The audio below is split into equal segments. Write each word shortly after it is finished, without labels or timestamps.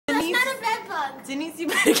Denise, you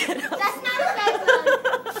better get up. That's not a bed bug.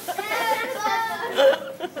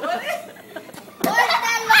 What is?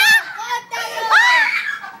 Córtalo,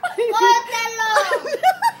 córtalo.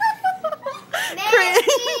 Ven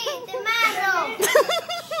aquí, te mando.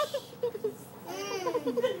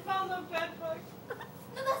 Found a bed bug.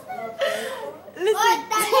 No, that's not a bed bug. Listen.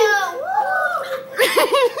 Córtalo. We're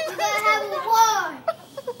gonna have a war.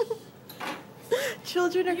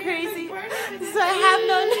 Children are crazy. So I have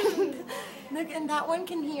none. Look, and that one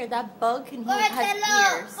can hear. That bug can hear. It has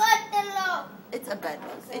Córtalo, ears. córtalo. It's a bed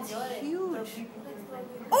bug. It's huge.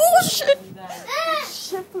 Oh shit!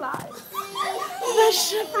 Shit fly. The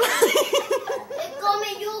shit fly. Se come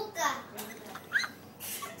yuca.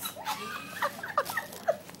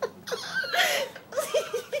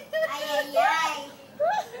 Ay, ay, ay.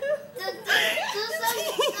 Tú son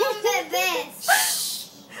bebés.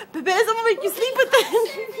 Bebé, I'm gonna make you sleep with them.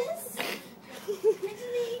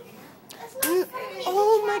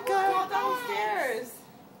 Oh my Go god. downstairs.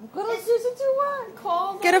 Go downstairs and do what?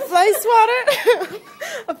 Call Get a fly swatter.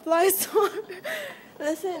 A fly swatter.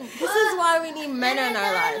 Listen, this is why we need men in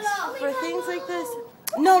our lives. For things like this.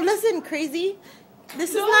 No, listen, crazy. This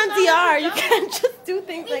is not DR. You can't just do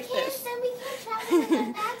things like this. We can't travel with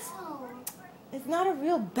an asshole. It's not a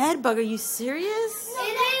real bed bug. Are you serious?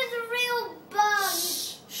 It is a real bug.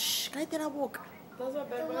 Shh, cállate la boca. Those are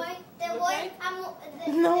bed bugs.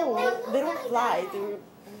 No, they don't fly, dude.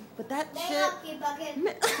 But that Ven shit. aquí para que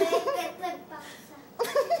Me- ¿Qué te pasa?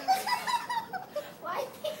 Why are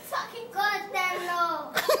you talking?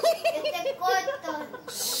 Córtalo. Que te corto.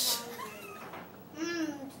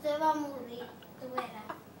 Se va a morir. Tú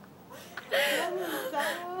verás.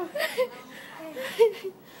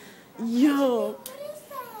 Yo, What is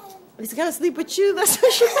that? he's gonna sleep with you. That's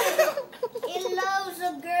what she said. It loves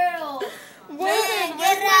a girl. Wait,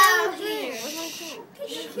 Get out here.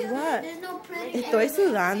 What? There's no pretty. Estoy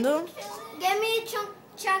sudando. Give me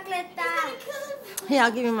chocolate. Here,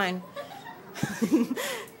 I'll give you mine.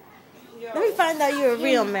 Let me find out you're a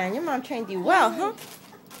real man. Your mom trained you well, huh?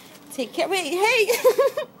 Take care. Wait, hey.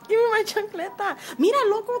 Give me my chancleta. Mira,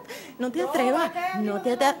 loco. No te atrevas. No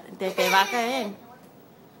te va a caer.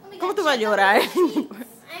 ¿Cómo tú vas a llorar? I'm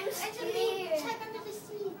scared. Check under the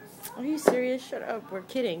seats. Are you serious? Shut up. We're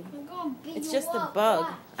kidding. I'm gonna beat It's you just a up. bug.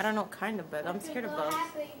 Watch. I don't know what kind of bug. I'm scared of What's bugs. gonna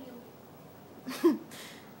happen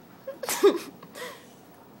to you?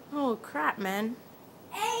 Oh, crap, man.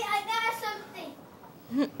 Hey, I got something.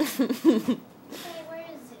 Hey, where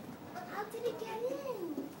is it? How did it get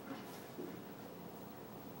in?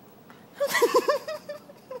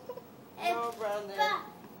 Hey, No, Brandon. pa.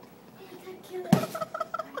 Hey, I gotta kill it.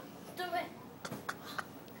 Do it.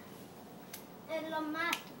 Lo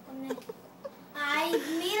mato con él. Ay,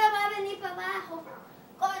 mira, va a venir para abajo.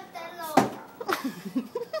 Córtalo.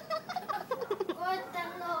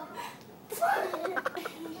 Córtalo.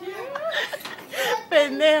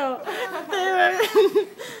 Pendejo.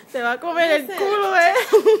 Te va a comer el culo, eh.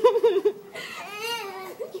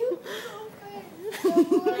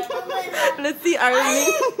 Let's see,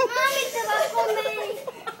 Arlene. Mami, te va a comer.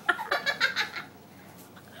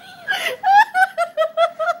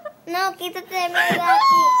 No, quítate de mi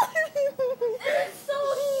aquí.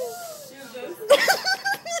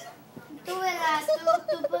 Tú verás,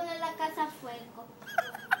 tú pones la casa a fuego.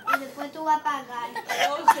 Y después tú vas a pagar.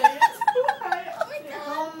 Oh, serious?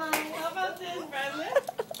 Toma. How about this, Brandon?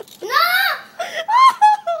 ¡No!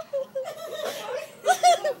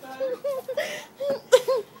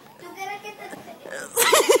 ¿Tú quieres que te...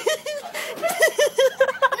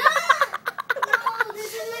 No,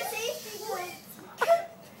 this is my safety word.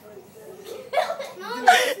 No,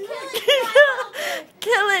 this is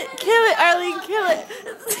Kill it, Arlene, kill it.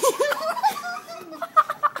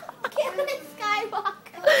 Kill it,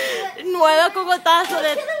 Skywalker. Nueva cocotazo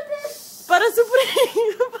de para su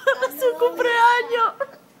cumpleaños.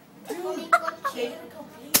 Mi coche.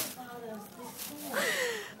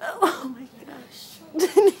 Oh my gosh.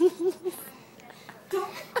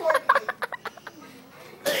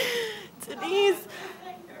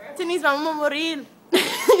 Denise, vamos a morir.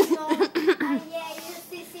 No. Ay, yeah, you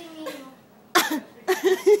see mío.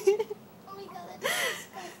 Oh my god, that's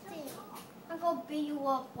disgusting. I'm gonna beat you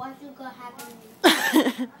up. What's gonna happen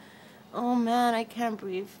to me? Oh man, I can't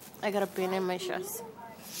breathe. I got a pain in my chest.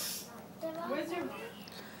 Where's your...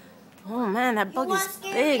 Oh man, that bug is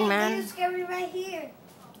big, man. You're scary right here.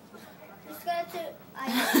 Just got to...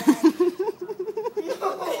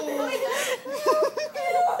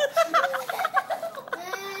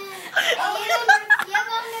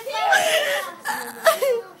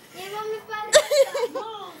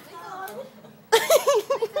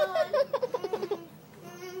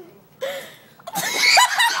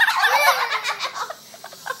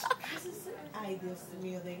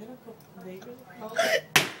 Hold It's it. right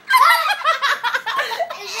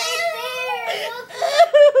there. Look.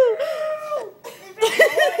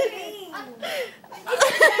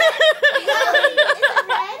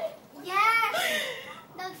 Yes.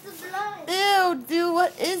 That's the blood. Ew, dude,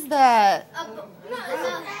 what is that? No, it's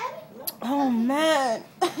not. Oh, man.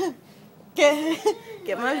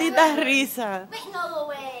 Qué maldita risa. Wait, no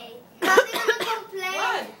way. Nothing gonna complain.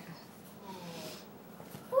 What?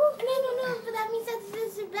 Ooh, no, but that means that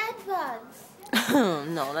this is blood bugs.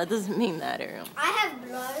 No, that doesn't mean that, Ariel. I have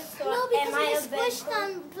blood, so no, because when it's squished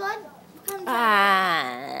on blood comes out.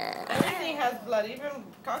 Ah. Everything has blood, even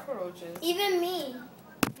cockroaches. Even me.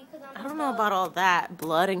 Because I'm I don't know about all that.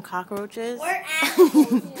 Blood and cockroaches. We're animals.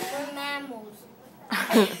 We're mammals.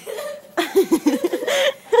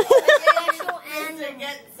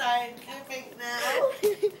 Get scientific now.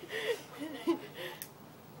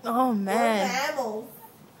 Oh, man. Mammals.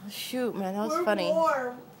 Shoot, man, that was We're funny.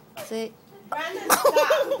 warm. See? Brandon, stop.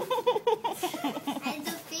 I had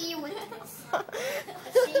to feed you with this.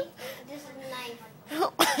 See? This is a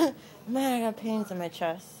knife. Man, I got pains in my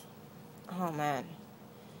chest. Oh, man.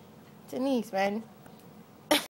 Denise, man.